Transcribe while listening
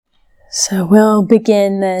So we'll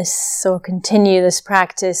begin this or continue this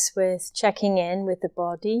practice with checking in with the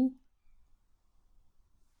body.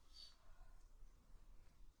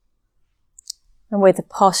 And with the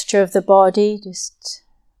posture of the body, just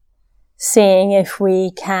seeing if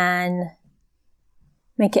we can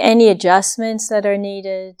make any adjustments that are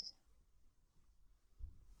needed.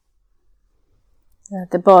 That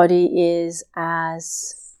the body is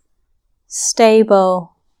as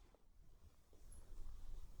stable,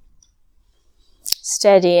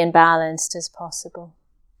 steady and balanced as possible.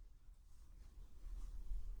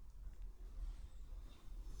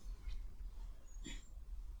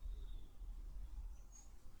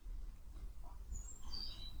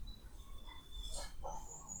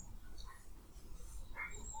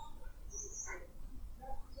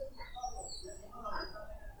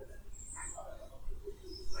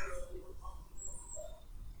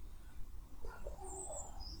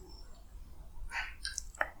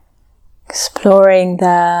 Exploring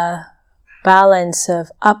the balance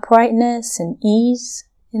of uprightness and ease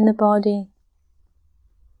in the body.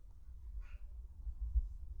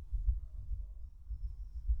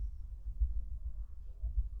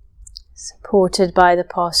 Supported by the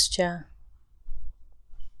posture.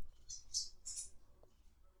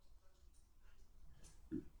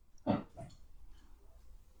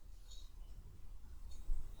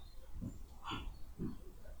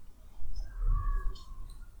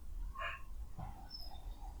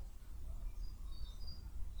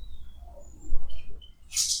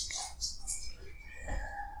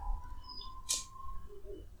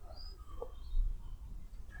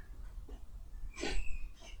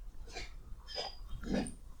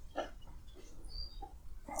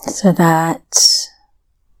 So that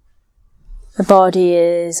the body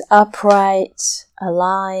is upright,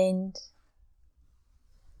 aligned,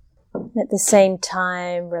 and at the same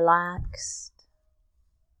time relaxed.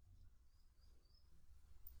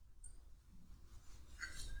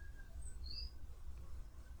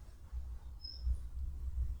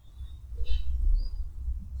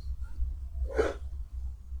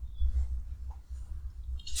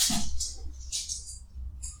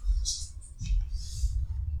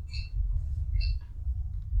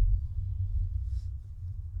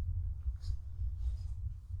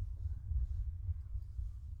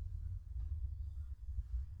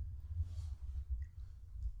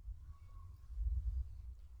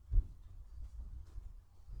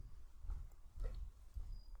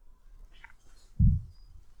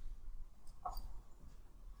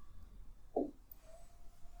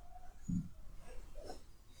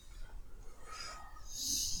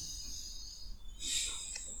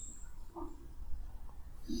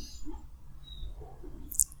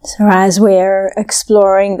 So as we're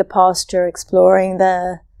exploring the posture, exploring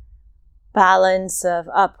the balance of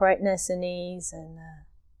uprightness and ease and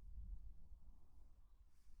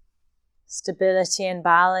stability and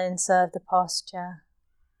balance of the posture,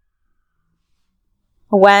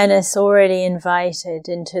 awareness already invited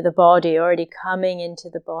into the body, already coming into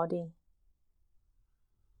the body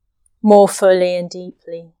more fully and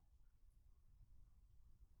deeply.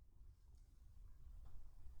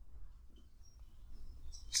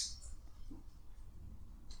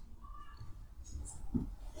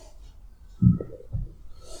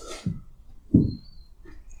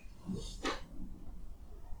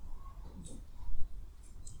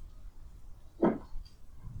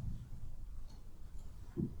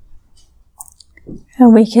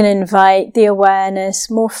 And we can invite the awareness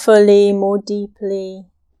more fully, more deeply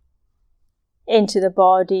into the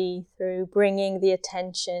body through bringing the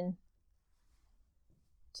attention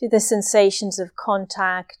to the sensations of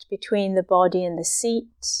contact between the body and the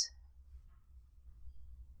seat,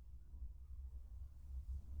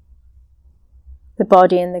 the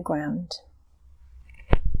body and the ground.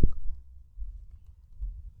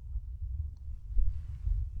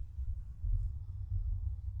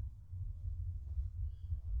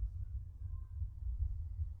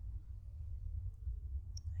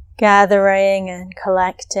 Gathering and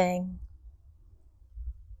collecting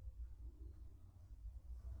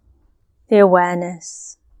the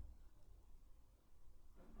awareness.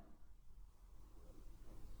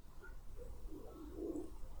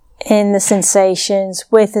 In the sensations,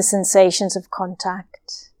 with the sensations of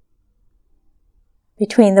contact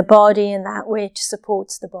between the body and that which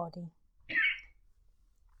supports the body.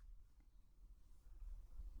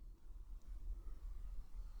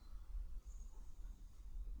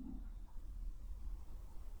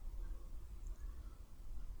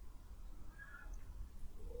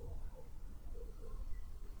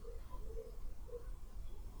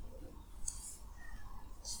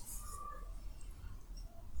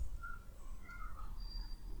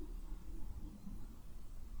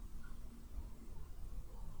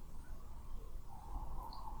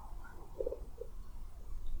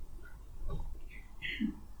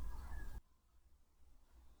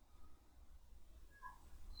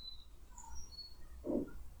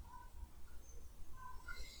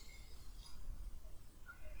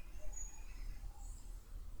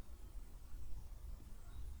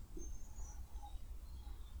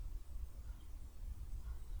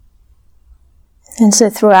 And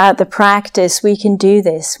so throughout the practice, we can do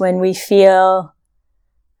this when we feel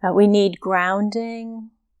that we need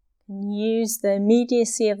grounding, and use the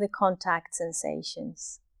immediacy of the contact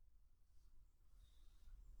sensations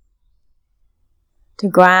to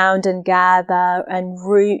ground and gather and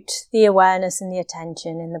root the awareness and the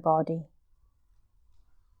attention in the body.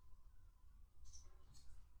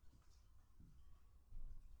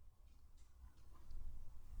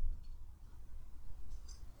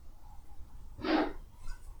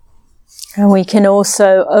 And we can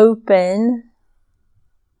also open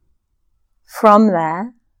from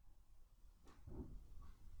there,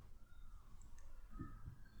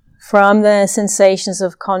 from the sensations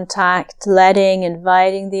of contact,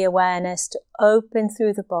 inviting the awareness to open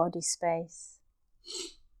through the body space.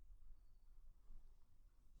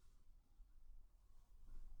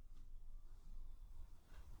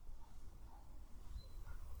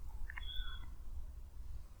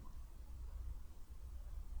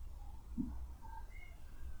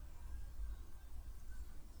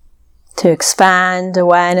 To expand,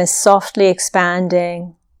 awareness softly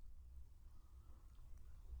expanding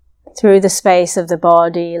through the space of the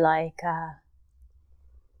body like a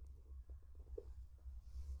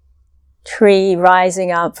tree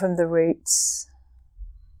rising up from the roots.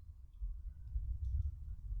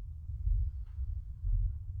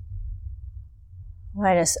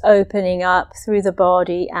 Awareness opening up through the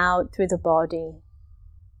body, out through the body,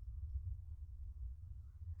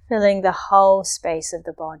 filling the whole space of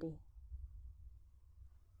the body.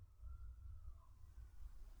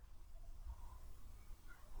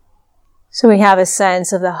 So we have a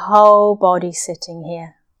sense of the whole body sitting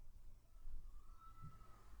here.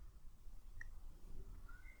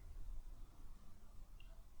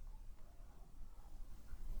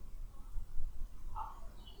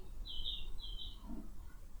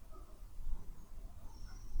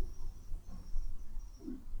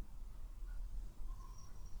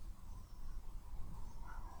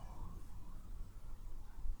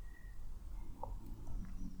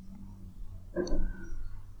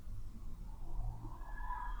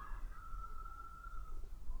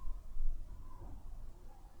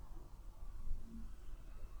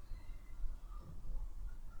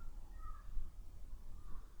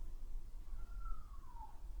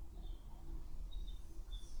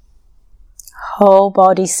 Whole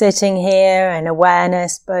body sitting here, and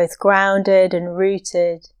awareness both grounded and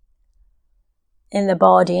rooted in the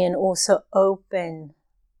body, and also open,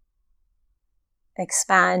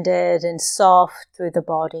 expanded and soft through the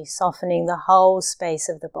body, softening the whole space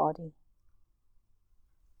of the body.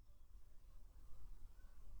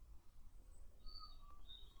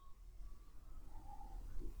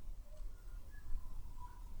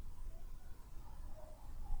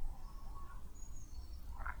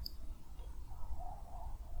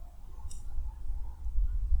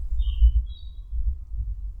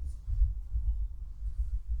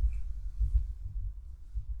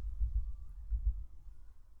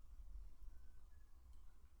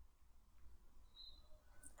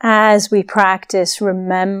 As we practice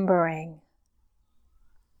remembering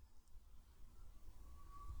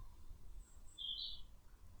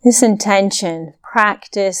this intention,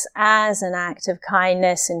 practice as an act of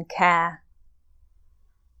kindness and care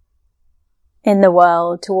in the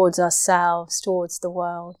world, towards ourselves, towards the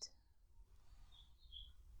world.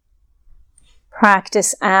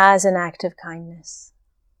 Practice as an act of kindness.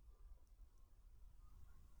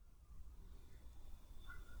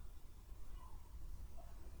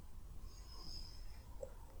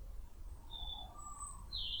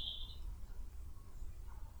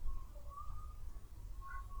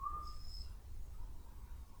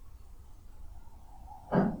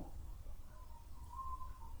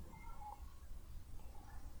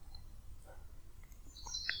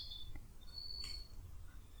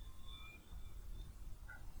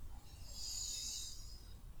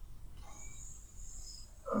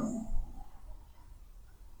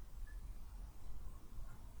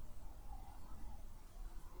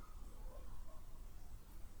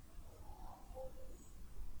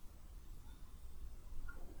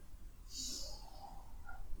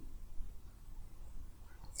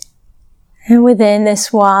 And within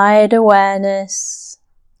this wide awareness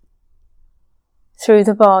through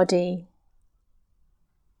the body,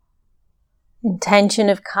 intention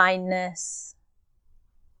of kindness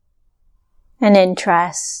and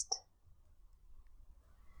interest,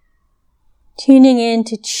 tuning in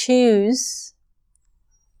to choose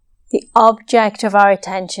the object of our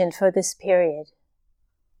attention for this period.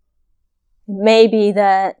 It may be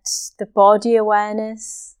that the body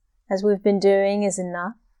awareness, as we've been doing, is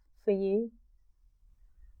enough for you.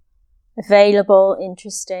 Available,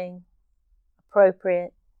 interesting,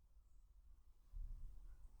 appropriate.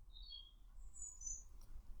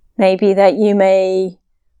 Maybe that you may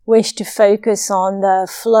wish to focus on the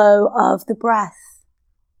flow of the breath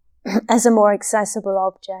as a more accessible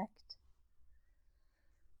object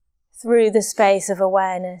through the space of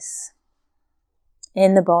awareness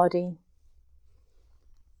in the body.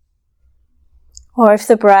 Or if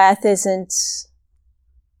the breath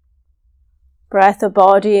or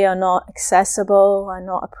body are not accessible, are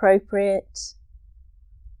not appropriate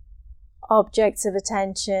objects of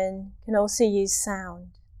attention, you can also use sound.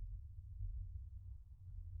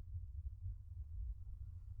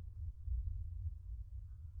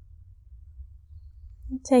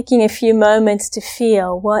 Taking a few moments to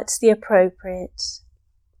feel what's the appropriate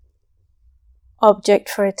object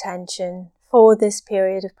for attention for this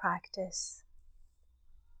period of practice.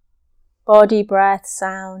 Body, breath,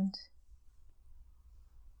 sound.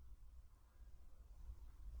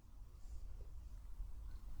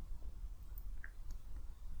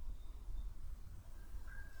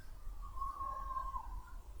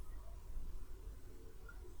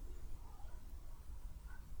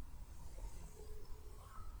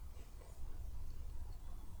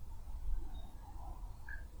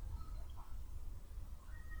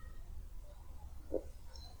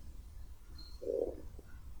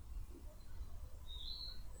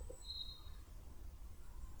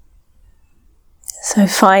 So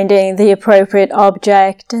finding the appropriate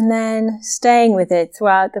object and then staying with it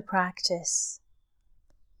throughout the practice.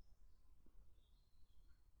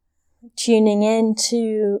 Tuning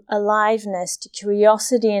into aliveness, to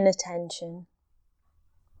curiosity and attention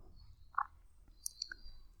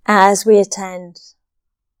as we attend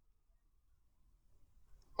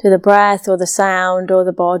to the breath or the sound or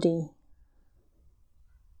the body.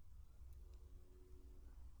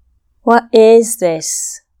 What is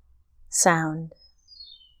this sound?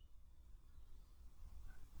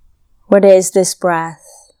 What is this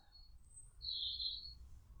breath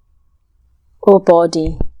or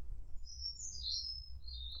body?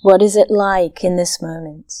 What is it like in this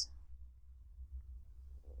moment?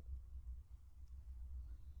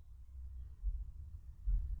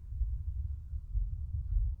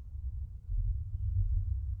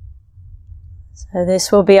 So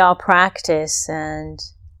this will be our practice, and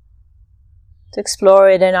to explore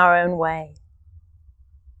it in our own way.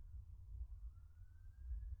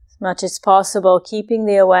 As much as possible, keeping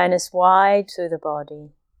the awareness wide through the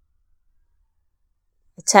body,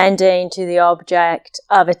 attending to the object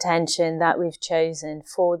of attention that we've chosen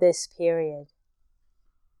for this period,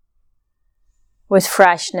 with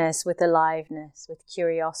freshness, with aliveness, with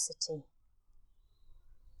curiosity.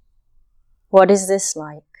 What is this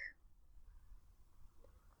like?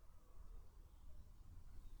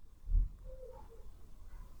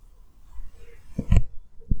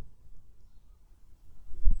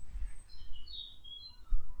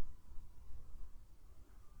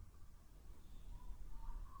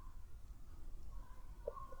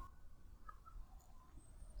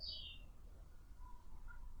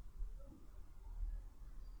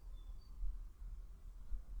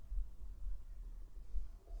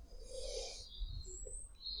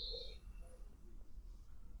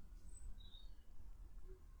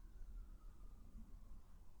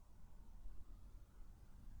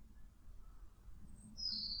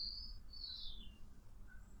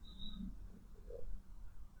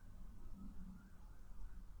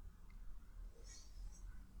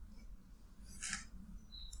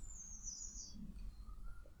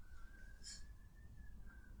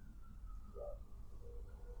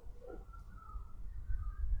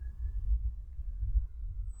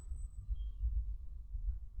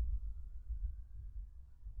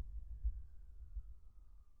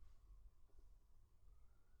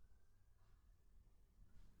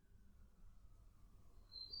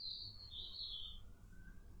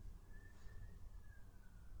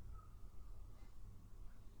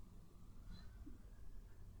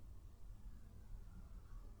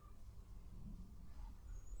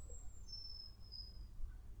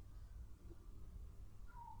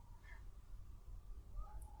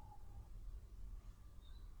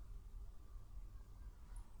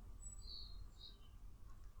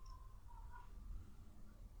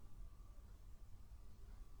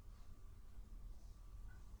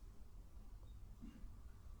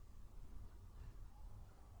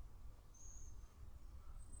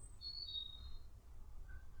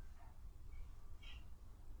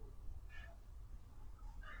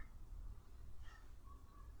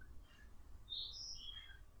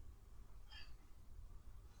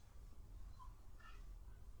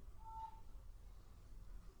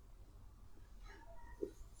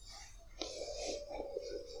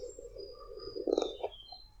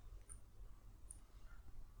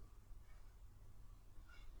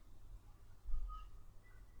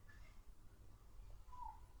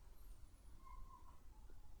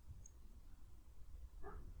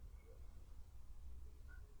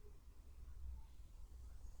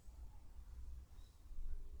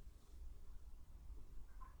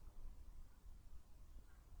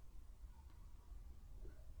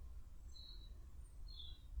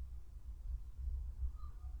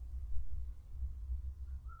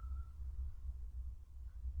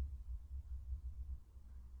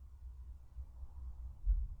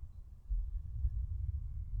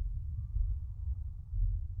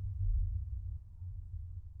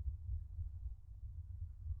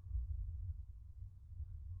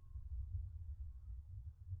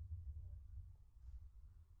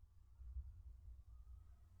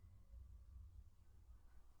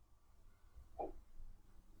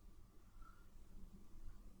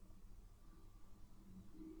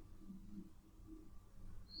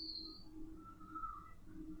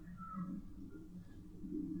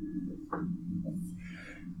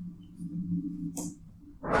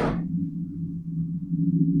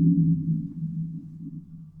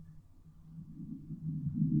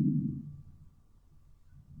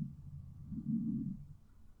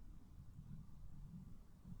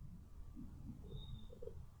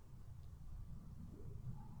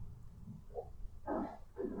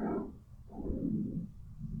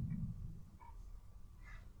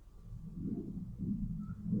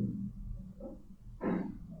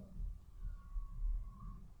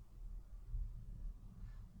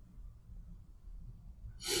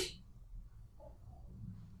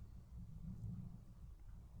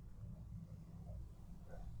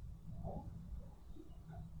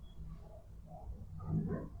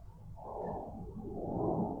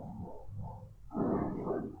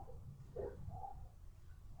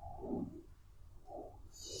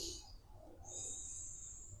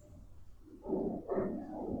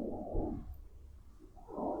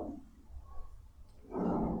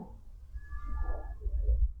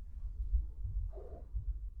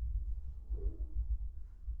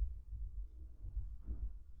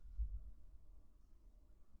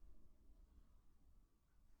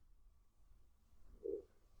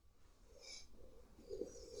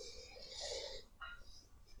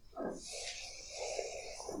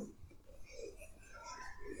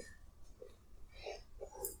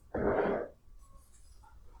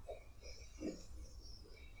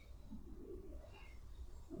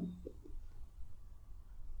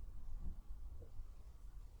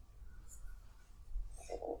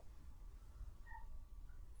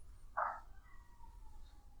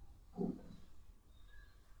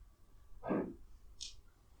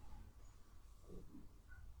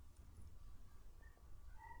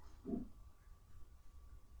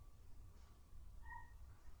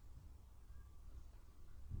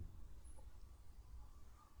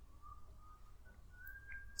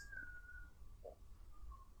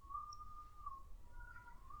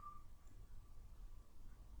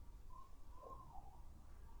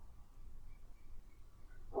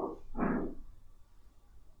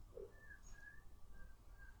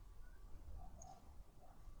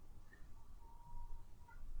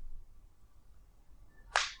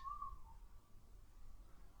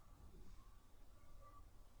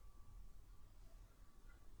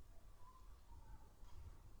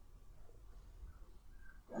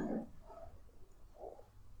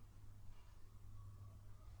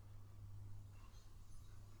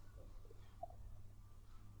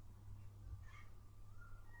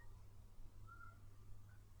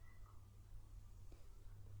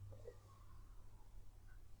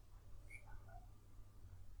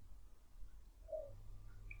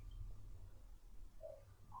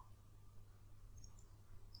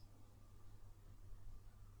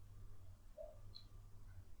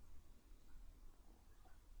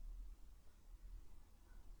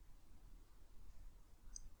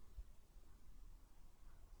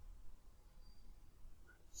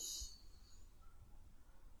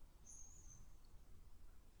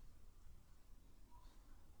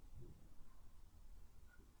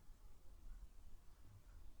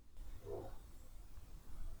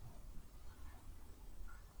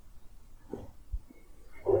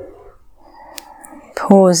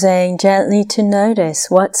 Pausing gently to notice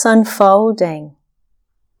what's unfolding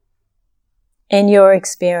in your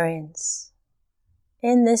experience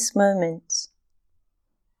in this moment,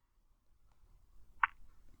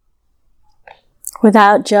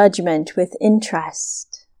 without judgment, with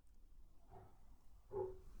interest.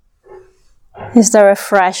 Is there a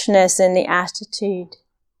freshness in the attitude,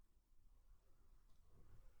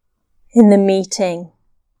 in the meeting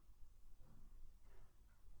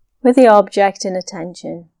with the object in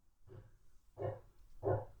attention?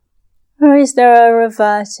 Or is there a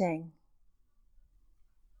reverting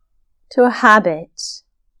to a habit?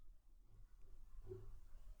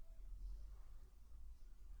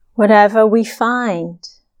 Whatever we find,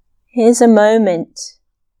 here's a moment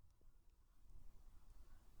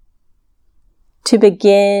to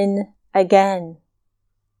begin again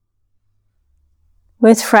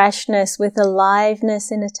with freshness, with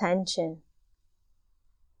aliveness in attention.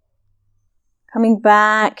 Coming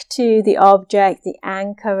back to the object, the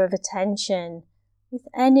anchor of attention, with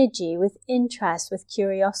energy, with interest, with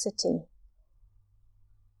curiosity.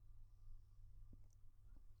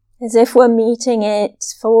 As if we're meeting it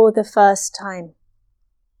for the first time.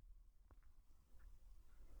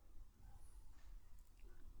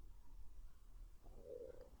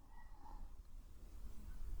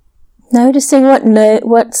 Noticing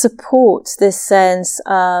what supports this sense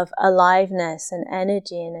of aliveness and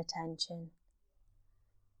energy and attention.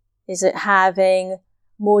 Is it having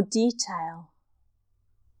more detail?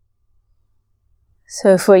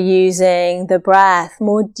 So if we're using the breath,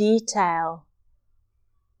 more detail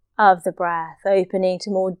of the breath, opening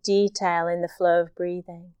to more detail in the flow of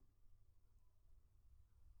breathing.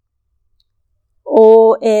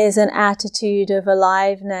 Or is an attitude of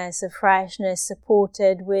aliveness, of freshness,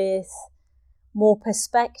 supported with more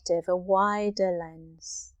perspective, a wider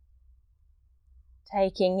lens,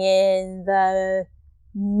 taking in the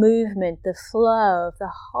movement, the flow of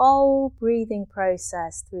the whole breathing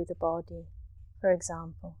process through the body, for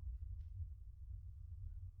example.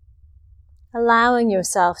 Allowing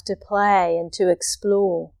yourself to play and to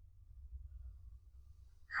explore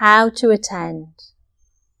how to attend,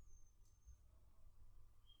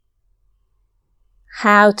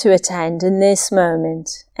 in this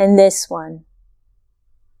moment, and this one,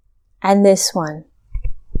 and this one.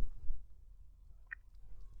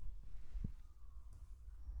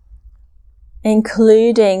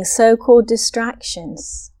 Including so-called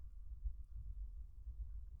distractions,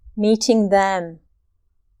 meeting them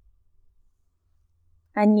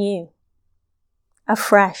anew,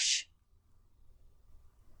 afresh,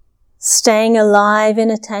 staying alive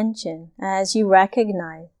in attention as you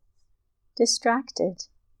recognize distracted,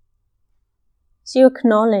 as you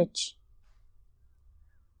acknowledge,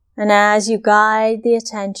 and as you guide the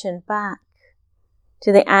attention back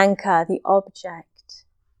to the anchor, the object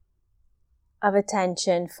of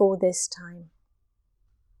attention for this time.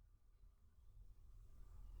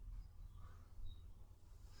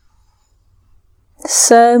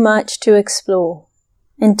 So much to explore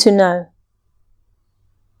and to know.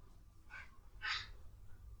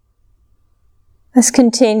 Let's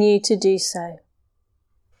continue to do so.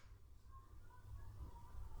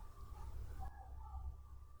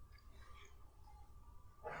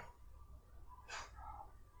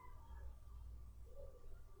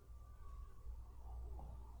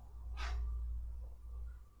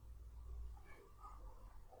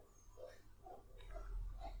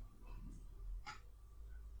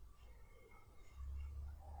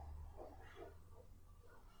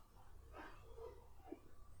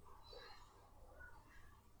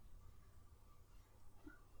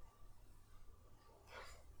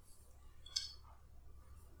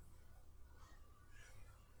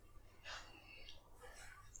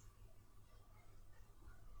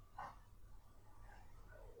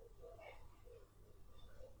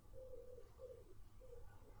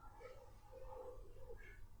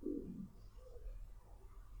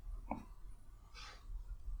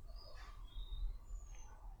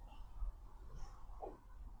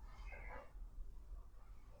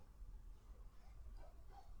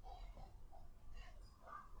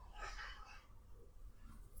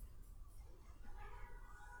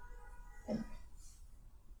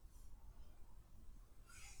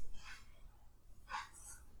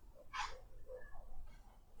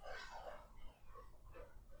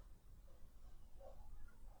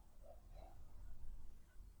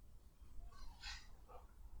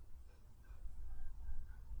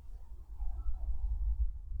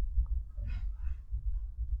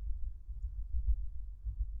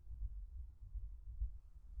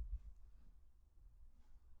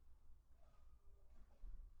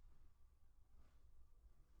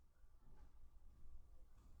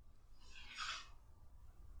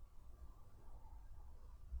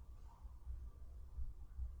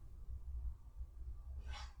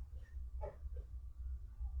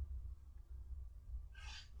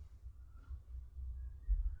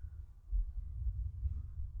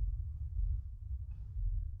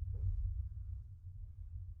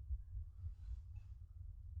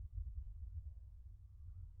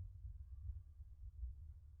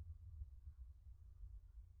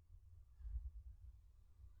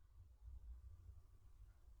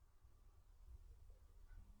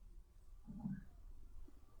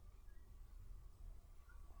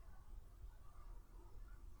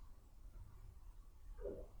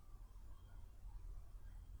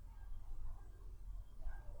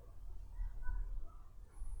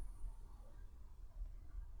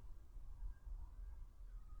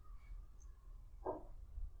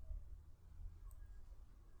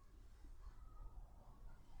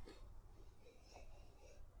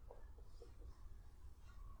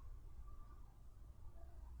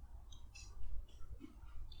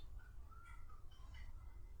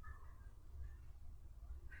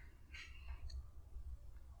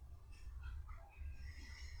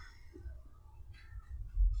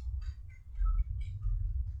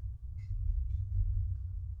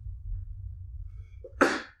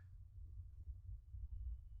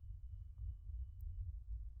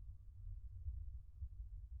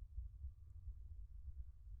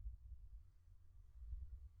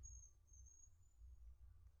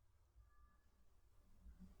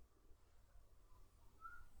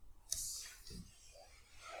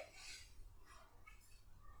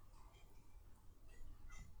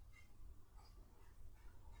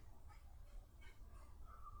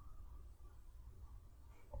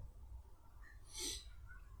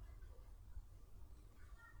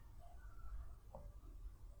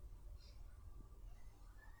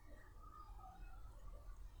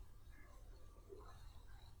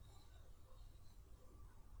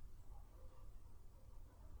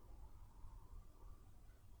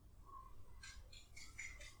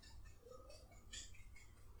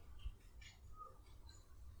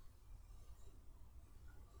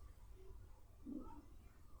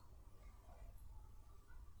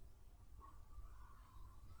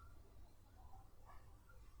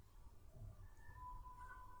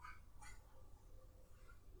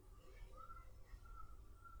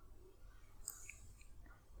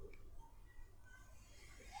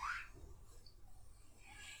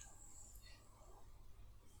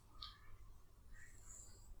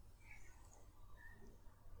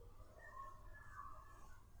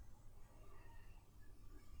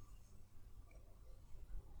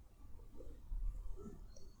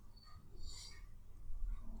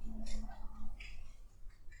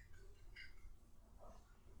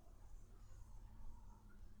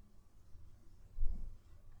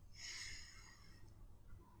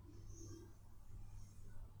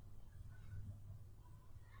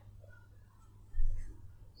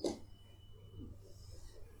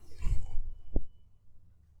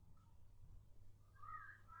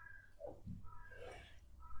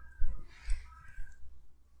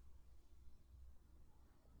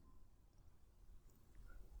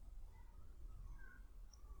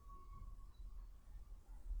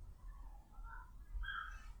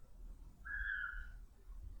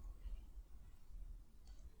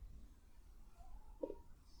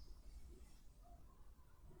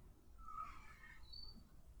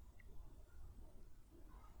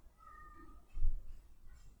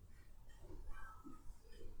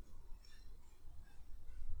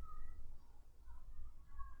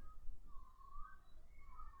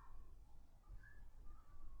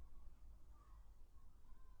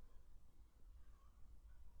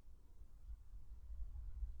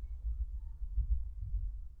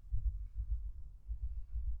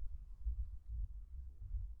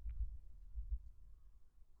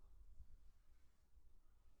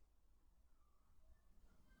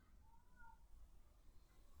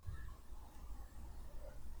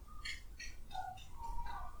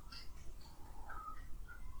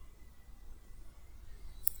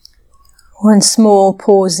 Once more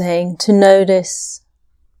pausing to notice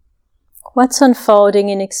what's unfolding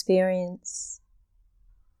in experience.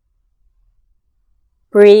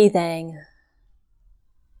 Breathing.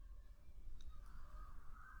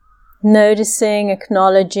 Noticing,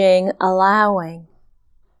 acknowledging, allowing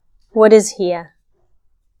what is here.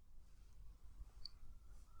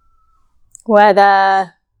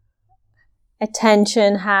 Whether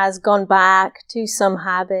attention has gone back to some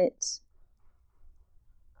habit,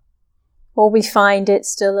 or we find it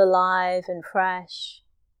still alive and fresh.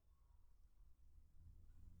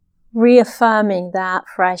 Reaffirming that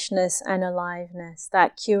freshness and aliveness,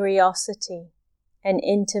 that curiosity and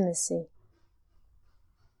intimacy.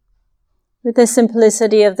 With the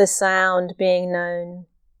simplicity of the sound being known,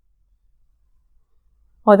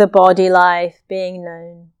 or the body life being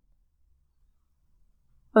known,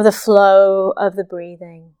 or the flow of the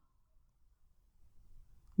breathing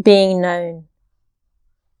being known,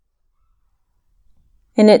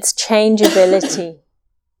 in its changeability,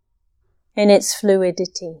 in its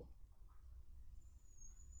fluidity.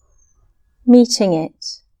 Meeting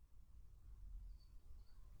it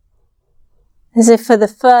as if for the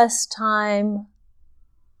first time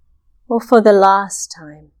or for the last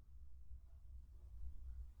time.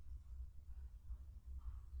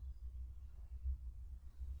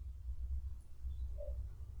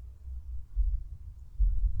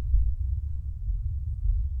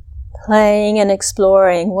 Playing and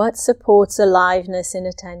exploring what supports aliveness in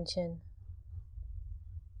attention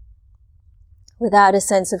without a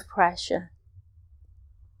sense of pressure.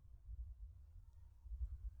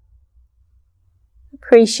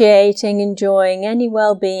 Appreciating, enjoying any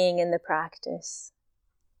well-being in the practice.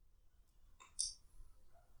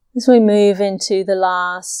 As we move into the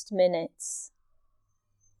last minutes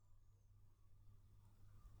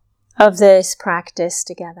of this practice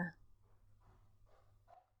together.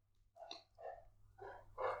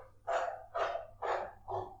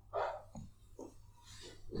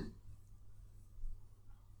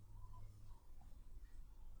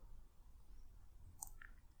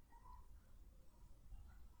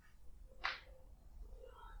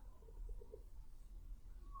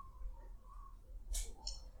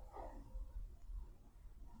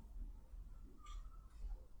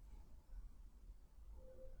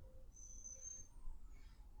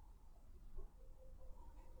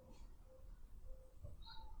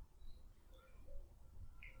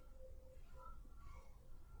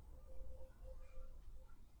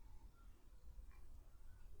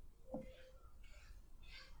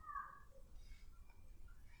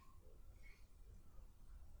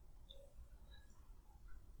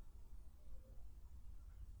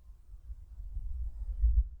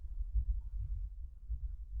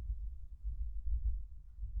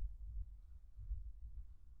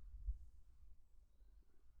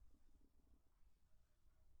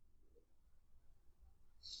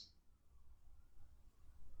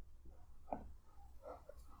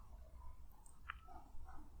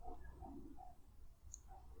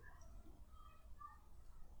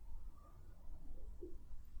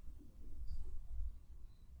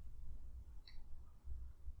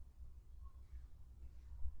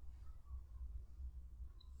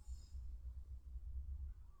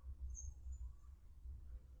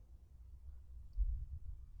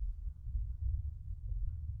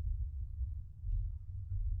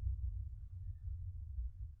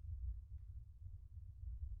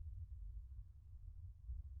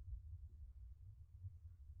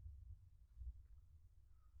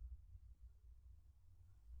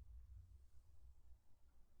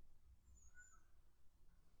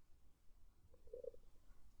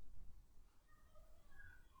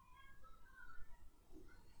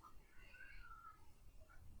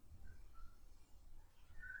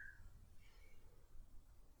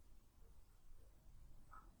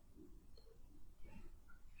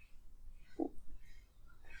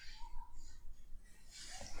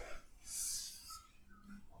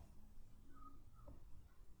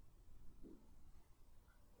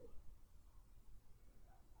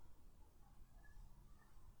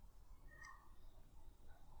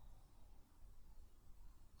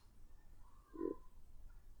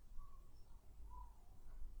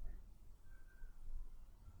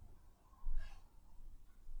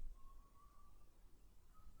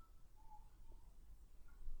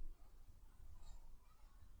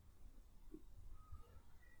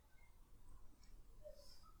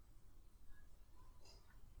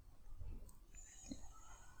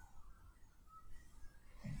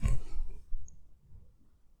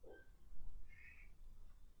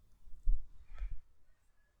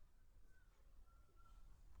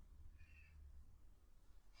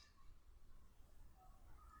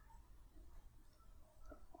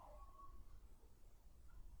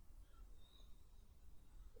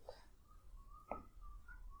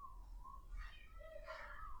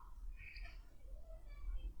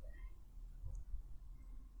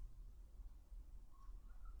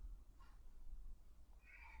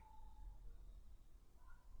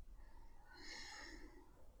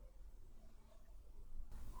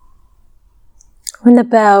 When the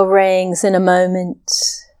bell rings in a moment,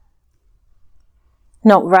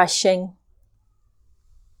 not rushing,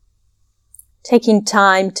 taking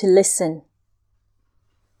time to listen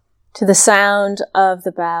to the sound of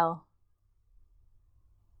the bell,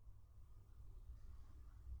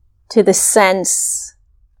 to the sense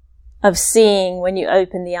of seeing when you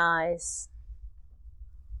open the eyes,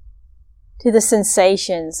 to the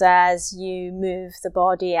sensations as you move the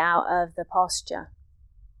body out of the posture,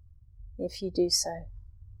 if you do so.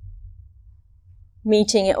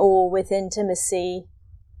 Meeting it all with intimacy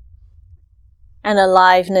and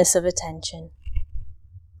aliveness of attention.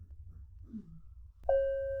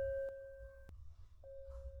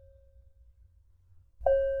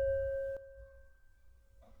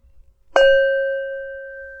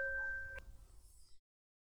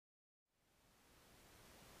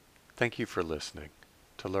 Thank you for listening.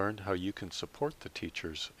 To learn how you can support the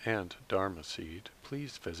teachers and Dharma Seed,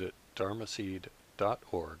 please visit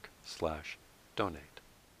dharmaseed.org/donate.